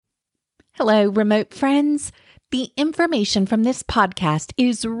Hello, remote friends. The information from this podcast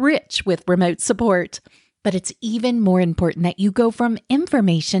is rich with remote support, but it's even more important that you go from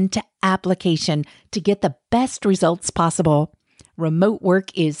information to application to get the best results possible. Remote work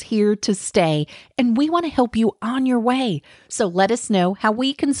is here to stay, and we want to help you on your way. So let us know how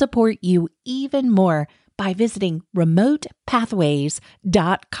we can support you even more by visiting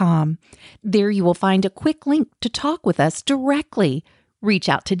remotepathways.com. There you will find a quick link to talk with us directly. Reach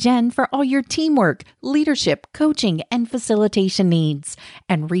out to Jen for all your teamwork, leadership, coaching, and facilitation needs.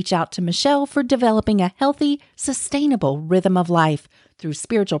 And reach out to Michelle for developing a healthy, sustainable rhythm of life through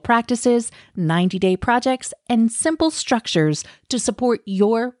spiritual practices, 90-day projects, and simple structures to support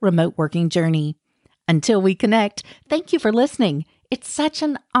your remote working journey. Until we connect, thank you for listening. It's such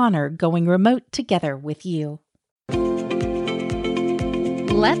an honor going remote together with you.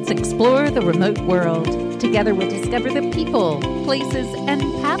 Let's explore the remote world. Together we'll discover the people, places, and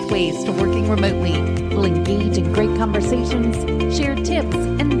pathways to working remotely. We'll engage in great conversations, share tips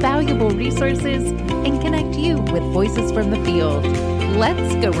and valuable resources, and connect you with voices from the field.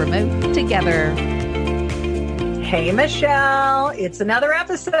 Let's go remote together. Hey, Michelle. It's another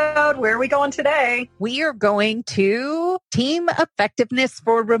episode. Where are we going today? We are going to team effectiveness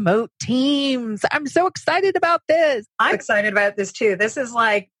for remote teams. I'm so excited about this. I'm excited about this too. This is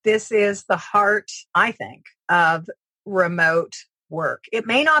the heart, I think, of remote work. It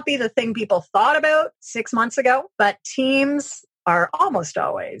may not be the thing people thought about 6 months ago, but teams are almost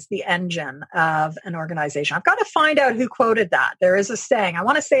always the engine of an organization. I've got to find out who quoted that. There is a saying. I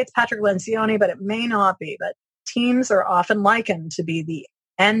want to say it's Patrick Lencioni, but it may not be. But teams are often likened to be the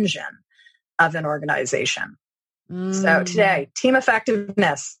engine of an organization. So today, team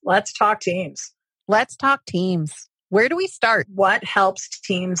effectiveness. Let's talk teams. Let's talk teams. Where do we start? What helps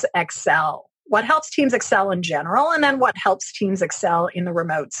teams excel? What helps teams excel in general? And then what helps teams excel in the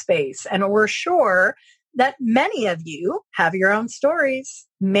remote space? And we're sure that many of you have your own stories.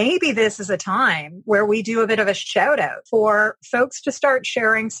 Maybe this is a time where we do a bit of a shout out for folks to start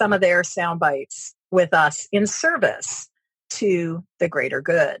sharing some of their sound bites with us in service to the greater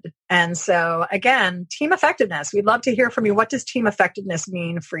good. And so again, team effectiveness. We'd love to hear from you. What does team effectiveness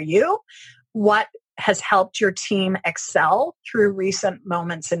mean for you? What has helped your team excel through recent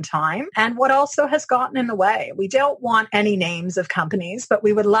moments in time? And what also has gotten in the way? We don't want any names of companies, but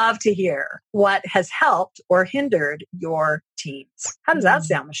we would love to hear what has helped or hindered your teams. How does that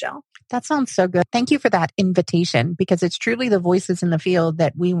sound, Michelle? That sounds so good. Thank you for that invitation, because it's truly the voices in the field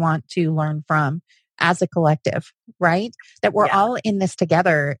that we want to learn from as a collective, right? That we're all in this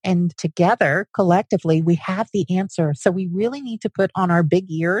together, and together, collectively, we have the answer. So we really need to put on our big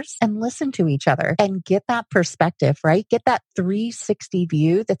ears and listen to each other and get that perspective, right? Get that 360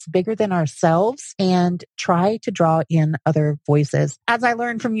 view that's bigger than ourselves, and try to draw in other voices. As I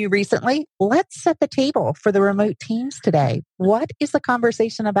learned from you recently, let's set the table for the remote teams today. What is the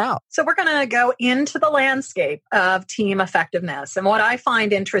conversation about? So we're going to go into the landscape of team effectiveness. And what I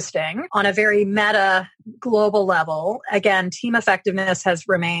find interesting on a very meta global level, again, team effectiveness has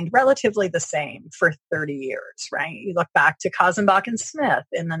remained relatively the same for 30 years, right? You look back to Kazenbach and Smith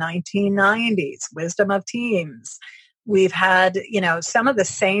in the 1990s, wisdom of teams. We've had, some of the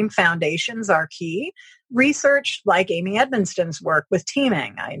same foundations are key. Research like Amy Edmonston's work with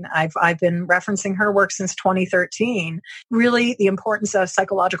teaming. I've been referencing her work since 2013, really the importance of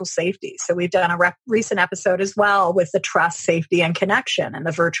psychological safety. So we've done a recent episode as well with the trust, safety, and connection in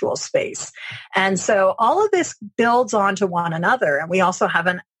the virtual space. And so all of this builds onto one another. And we also have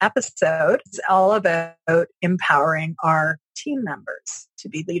an episode that's all about empowering our team members to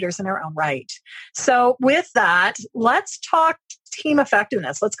be leaders in their own right. So with that, let's talk team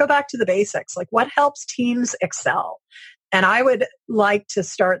effectiveness. Let's go back to the basics. Like, what helps teams excel? And I would like to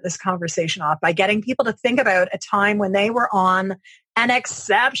start this conversation off by getting people to think about a time when they were on an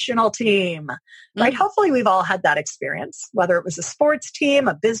exceptional team, right? Hopefully we've all had that experience, whether it was a sports team,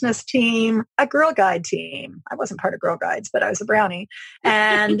 a business team, a Girl Guide team. I wasn't part of Girl Guides, but I was a brownie.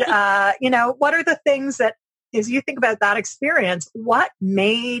 And, what are the things that, as you think about that experience, what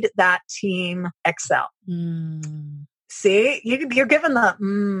made that team excel? See, you're given the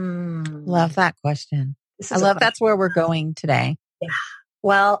Love that question. I love that's where we're going today. Yeah.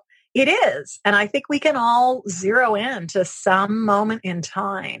 Well, it is. And I think we can all zero in to some moment in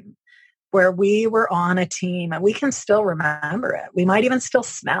time where we were on a team, and we can still remember it. We might even still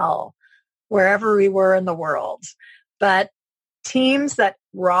smell wherever we were in the world. But teams that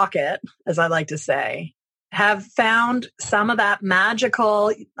rock it, as I like to say, have found some of that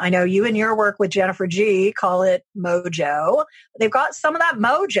magical, I know you and your work with Jennifer G call it mojo. They've got some of that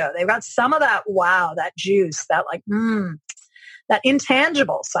mojo. They've got some of that wow, that juice, that that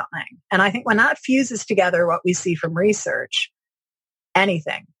intangible something. And I think when that fuses together what we see from research,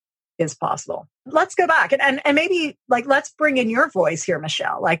 anything is possible. Let's go back and maybe like, let's bring in your voice here,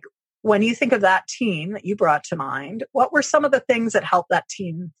 Michelle. Like when you think of that team that you brought to mind, what were some of the things that helped that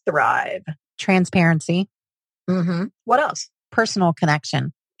team thrive? Transparency. Mm-hmm. What else? Personal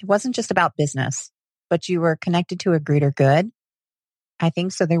connection. It wasn't just about business, but you were connected to a greater good. I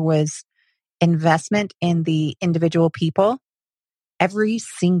think so. There was investment in the individual people. Every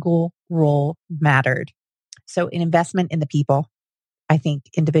single role mattered. So an investment in the people, I think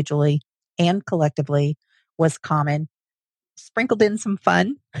individually and collectively was common. Sprinkled in some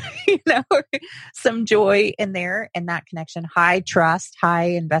fun, some joy in there and that connection. High trust, high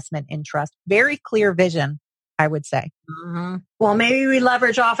investment in trust. Very clear vision, I would say. Mm-hmm. Well, maybe we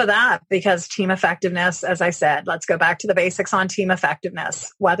leverage off of that because team effectiveness, as I said, let's go back to the basics on team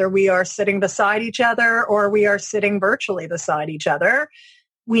effectiveness. Whether we are sitting beside each other or we are sitting virtually beside each other,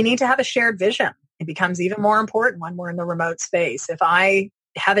 we need to have a shared vision. It becomes even more important when we're in the remote space. If I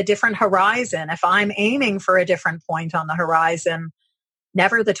have a different horizon, if I'm aiming for a different point on the horizon,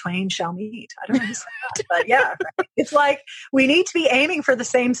 never the twain shall meet. I don't know who said that, but yeah, right? It's like we need to be aiming for the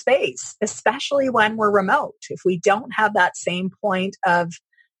same space, especially when we're remote. If we don't have that same point of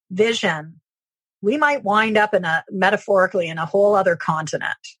vision, we might wind up metaphorically in a whole other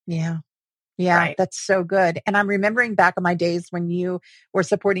continent. Yeah. Yeah, right. That's so good. And I'm remembering back on my days when you were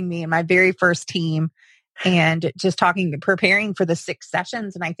supporting me in my very first team and just preparing for the 6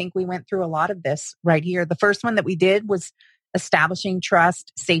 sessions. And I think we went through a lot of this right here. The first one that we did was establishing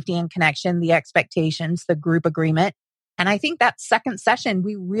trust, safety and connection, the expectations, the group agreement. And I think that second session,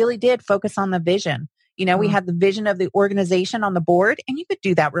 we really did focus on the vision. We had the vision of the organization on the board and you could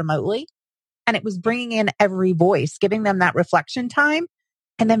do that remotely. And it was bringing in every voice, giving them that reflection time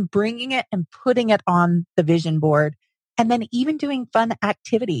and then bringing it and putting it on the vision board. And then even doing fun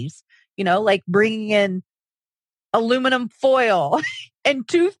activities, like bringing in aluminum foil and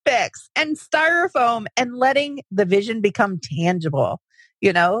toothpicks and styrofoam and letting the vision become tangible.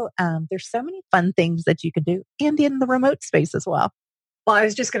 There's so many fun things that you could do and in the remote space as well. Well, I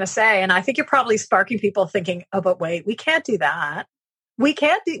was just going to say, and I think you're probably sparking people thinking, oh, but wait, we can't do that. We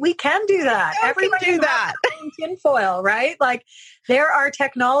can do that. Everybody can do that. Tinfoil, right? Like there are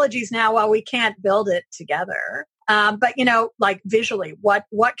technologies now while we can't build it together. But like visually, what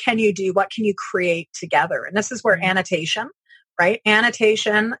can you do? What can you create together? And this is where annotation, right?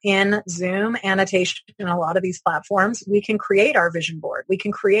 Annotation in Zoom, annotation in a lot of these platforms, we can create our vision board. We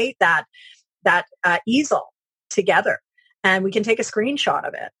can create that easel together and we can take a screenshot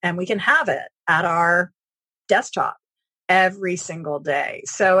of it and we can have it at our desktop every single day.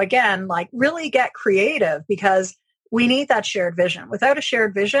 So again, like really get creative because we need that shared vision. Without a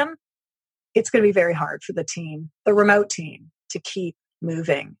shared vision, it's going to be very hard for the team, the remote team, to keep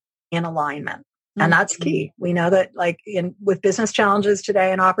moving in alignment. And that's key. We know that like with business challenges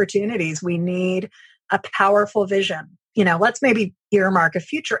today and opportunities, we need a powerful vision. Let's maybe earmark a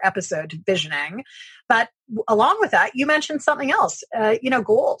future episode to visioning. But along with that, you mentioned something else,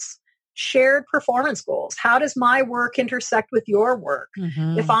 goals, shared performance goals. How does my work intersect with your work?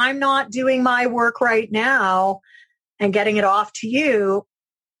 Mm-hmm. If I'm not doing my work right now and getting it off to you,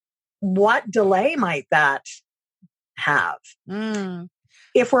 what delay might that have?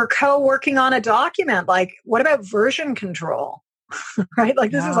 If we're co-working on a document, like what about version control, right?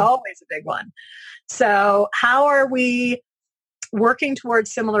 Like this is always a big one. So how are we working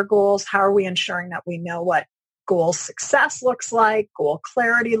towards similar goals? How are we ensuring that we know what goal success looks like, goal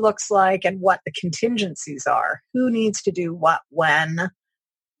clarity looks like, and what the contingencies are? Who needs to do what, when,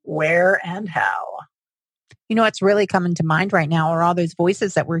 where, and how? What's really coming to mind right now are all those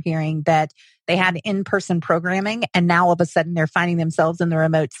voices that we're hearing that they had in-person programming and now all of a sudden they're finding themselves in the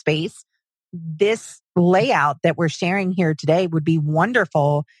remote space. This layout that we're sharing here today would be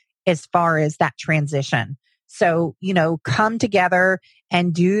wonderful as far as that transition. So, come together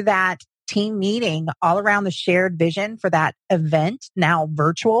and do that team meeting all around the shared vision for that event, now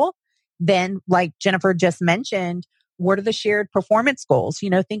virtual. Then, like Jennifer just mentioned, what are the shared performance goals?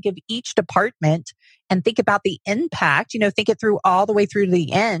 Think of each department and think about the impact, think it through all the way through to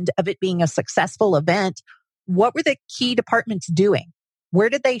the end of it being a successful event. What were the key departments doing? Where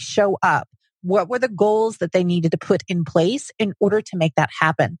did they show up? What were the goals that they needed to put in place in order to make that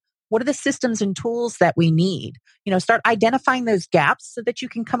happen? What are the systems and tools that we need? Start identifying those gaps so that you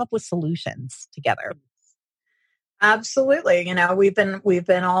can come up with solutions together. Absolutely. We've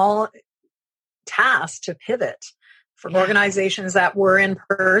been all tasked to pivot. For organizations that were in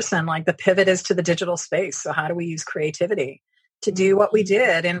person, like the pivot is to the digital space. So how do we use creativity to do what we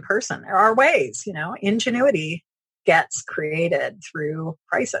did in person? There are ways, ingenuity gets created through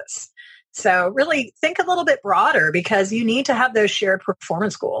crisis. So really think a little bit broader, because you need to have those shared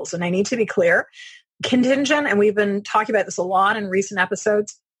performance goals, and they need to be clear, contingent, and we've been talking about this a lot in recent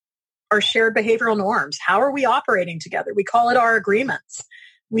episodes, are shared behavioral norms. How are we operating together? We call it our agreements.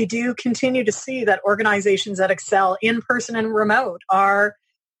 We do continue to see that organizations that excel in person and remote are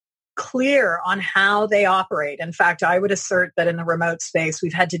clear on how they operate. In fact, I would assert that in the remote space,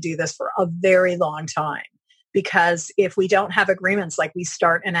 we've had to do this for a very long time, because if we don't have agreements like we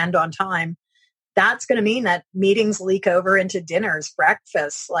start and end on time, that's going to mean that meetings leak over into dinners,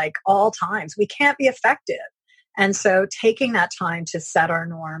 breakfasts, like all times. We can't be effective. And so taking that time to set our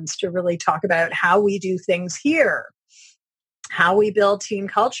norms, to really talk about how we do things here, how we build team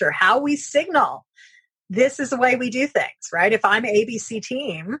culture, how we signal, this is the way we do things, right? If I'm ABC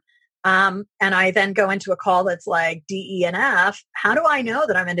team, and I then go into a call that's like D, E, and F, how do I know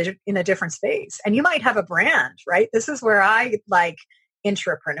that I'm in a different space? And you might have a brand, right? This is where I like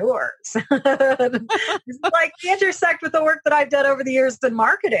intrapreneurs. Like intersect with the work that I've done over the years in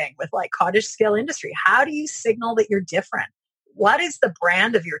marketing with like cottage scale industry. How do you signal that you're different? What is the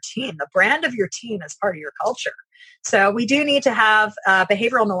brand of your team? The brand of your team is part of your culture. So we do need to have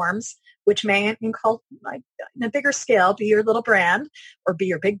behavioral norms, which may in a bigger scale be your little brand or be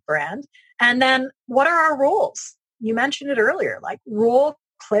your big brand. And then what are our rules? You mentioned it earlier, like rule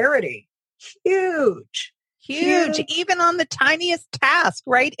clarity. Huge. Even on the tiniest task,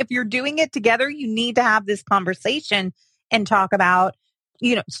 right? If you're doing it together, you need to have this conversation and talk about,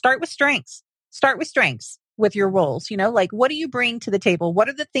 start with strengths. Start with strengths with your roles. Like what do you bring to the table? What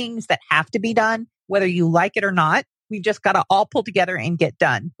are the things that have to be done, whether you like it or not? We've just got to all pull together and get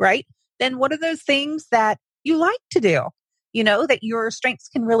done, right? Then what are those things that you like to do? That your strengths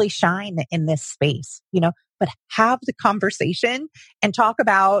can really shine in this space, but have the conversation and talk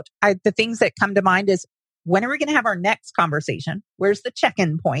about the things that come to mind is, when are we going to have our next conversation? Where's the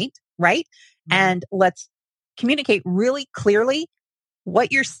check-in point, right? Mm-hmm. And let's communicate really clearly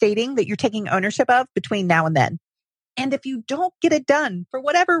what you're stating that you're taking ownership of between now and then. And if you don't get it done for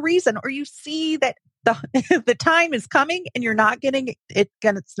whatever reason, or you see that the time is coming and you're not getting it,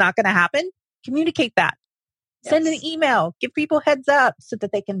 it's not going to happen, communicate that. Yes. Send an email, give people heads up so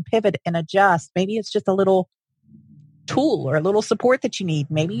that they can pivot and adjust. Maybe it's just a little tool or a little support that you need.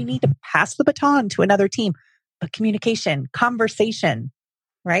 Maybe you need to pass the baton to another team. But communication, conversation,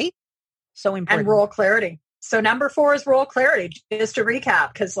 right? So important. And role clarity. So number 4 is role clarity. Just to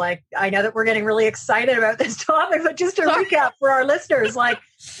recap, because I know that we're getting really excited about this topic, but just to recap for our listeners,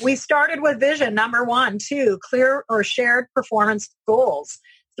 we started with vision, number 1, 2, clear or shared performance goals,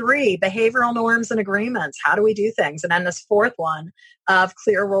 3, behavioral norms and agreements. How do we do things? And then this 4th one of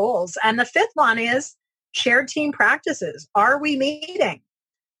clear roles. And the 5th one is shared team practices. Are we meeting?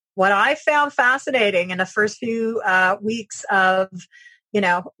 What I found fascinating in the first few weeks of,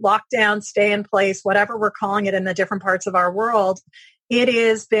 lockdown, stay in place, whatever we're calling it in the different parts of our world, it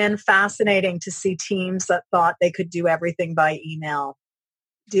has been fascinating to see teams that thought they could do everything by email,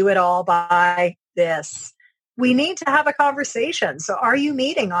 do it all by this. We need to have a conversation. So are you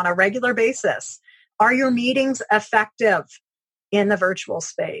meeting on a regular basis? Are your meetings effective in the virtual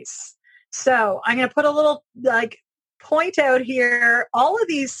space? So I'm going to put a little point out here. All of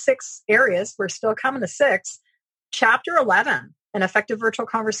these 6 areas, we're still coming to 6, chapter 11, and effective virtual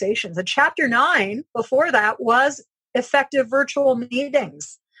conversations. And chapter 9 before that was effective virtual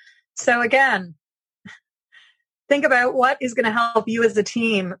meetings. So again, think about what is going to help you as a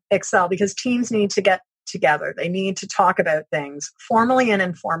team excel, because teams need to get together. They need to talk about things formally and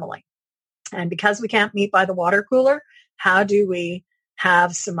informally. And because we can't meet by the water cooler, how do we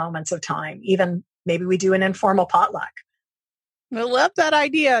have some moments of time? Even maybe we do an informal potluck. I love that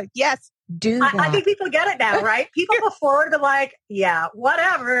idea. Yes. Do that. I think people get it now, right? People before were like, yeah,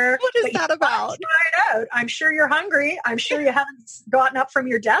 whatever. What is that about? Try it out. I'm sure you're hungry. I'm sure you haven't gotten up from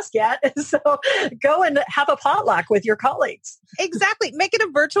your desk yet. So go and have a potluck with your colleagues. Exactly. Make it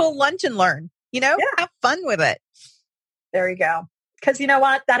a virtual lunch and learn, have fun with it. There you go. Because you know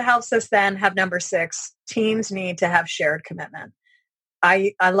what? That helps us then have number 6. Teams need to have shared commitment.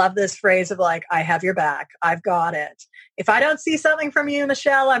 I love this phrase of I have your back. I've got it. If I don't see something from you,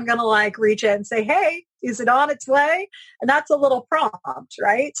 Michelle, I'm going to reach out and say, hey, is it on its way? And that's a little prompt,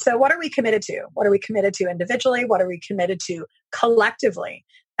 right? So what are we committed to? What are we committed to individually? What are we committed to collectively?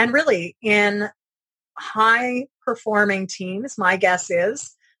 And really in high performing teams, my guess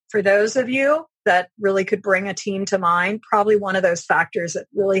is for those of you that really could bring a team to mind, probably one of those factors that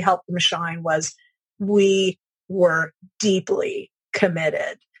really helped them shine was we were deeply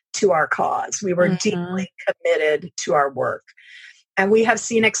committed to our cause. We were deeply committed to our work. And we have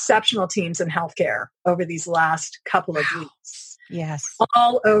seen exceptional teams in healthcare over these last couple of weeks. Yes.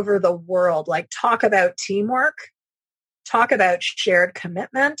 All over the world. Like, talk about teamwork, talk about shared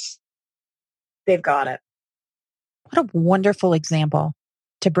commitment. They've got it. What a wonderful example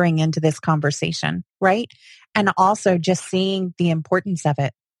to bring into this conversation, right? And also just seeing the importance of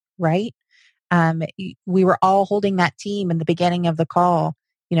it, right? We were all holding that team in the beginning of the call.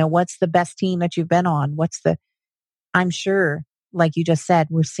 You know, what's the best team that you've been on? I'm sure, like you just said,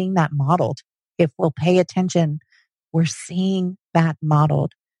 we're seeing that modeled. If we'll pay attention, we're seeing that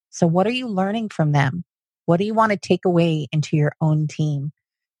modeled. So what are you learning from them? What do you want to take away into your own team?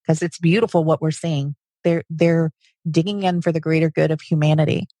 Because it's beautiful what we're seeing. They're digging in for the greater good of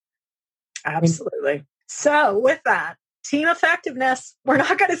humanity. Absolutely. So with that, team effectiveness, we're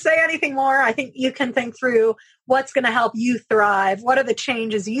not going to say anything more. I think you can think through what's going to help you thrive. What are the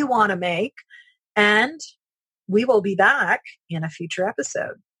changes you want to make? And we will be back in a future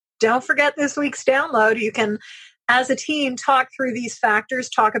episode. Don't forget this week's download. You can, as a team, talk through these factors,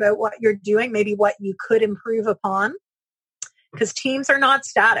 talk about what you're doing, maybe what you could improve upon, because teams are not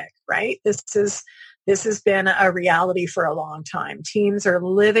static, right? This has been a reality for a long time. Teams are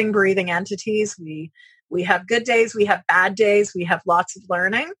living, breathing entities. We have good days, we have bad days, we have lots of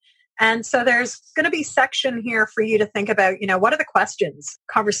learning. And so there's going to be section here for you to think about, you know, what are the questions,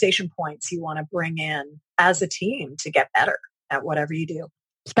 conversation points you want to bring in as a team to get better at whatever you do.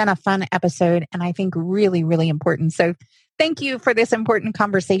 It's been a fun episode and I think really, really important. So thank you for this important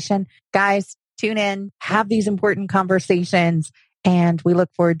conversation. Guys, tune in, have these important conversations, and we look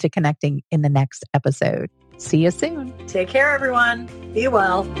forward to connecting in the next episode. See you soon. Take care, everyone. Be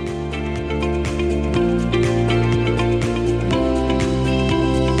well.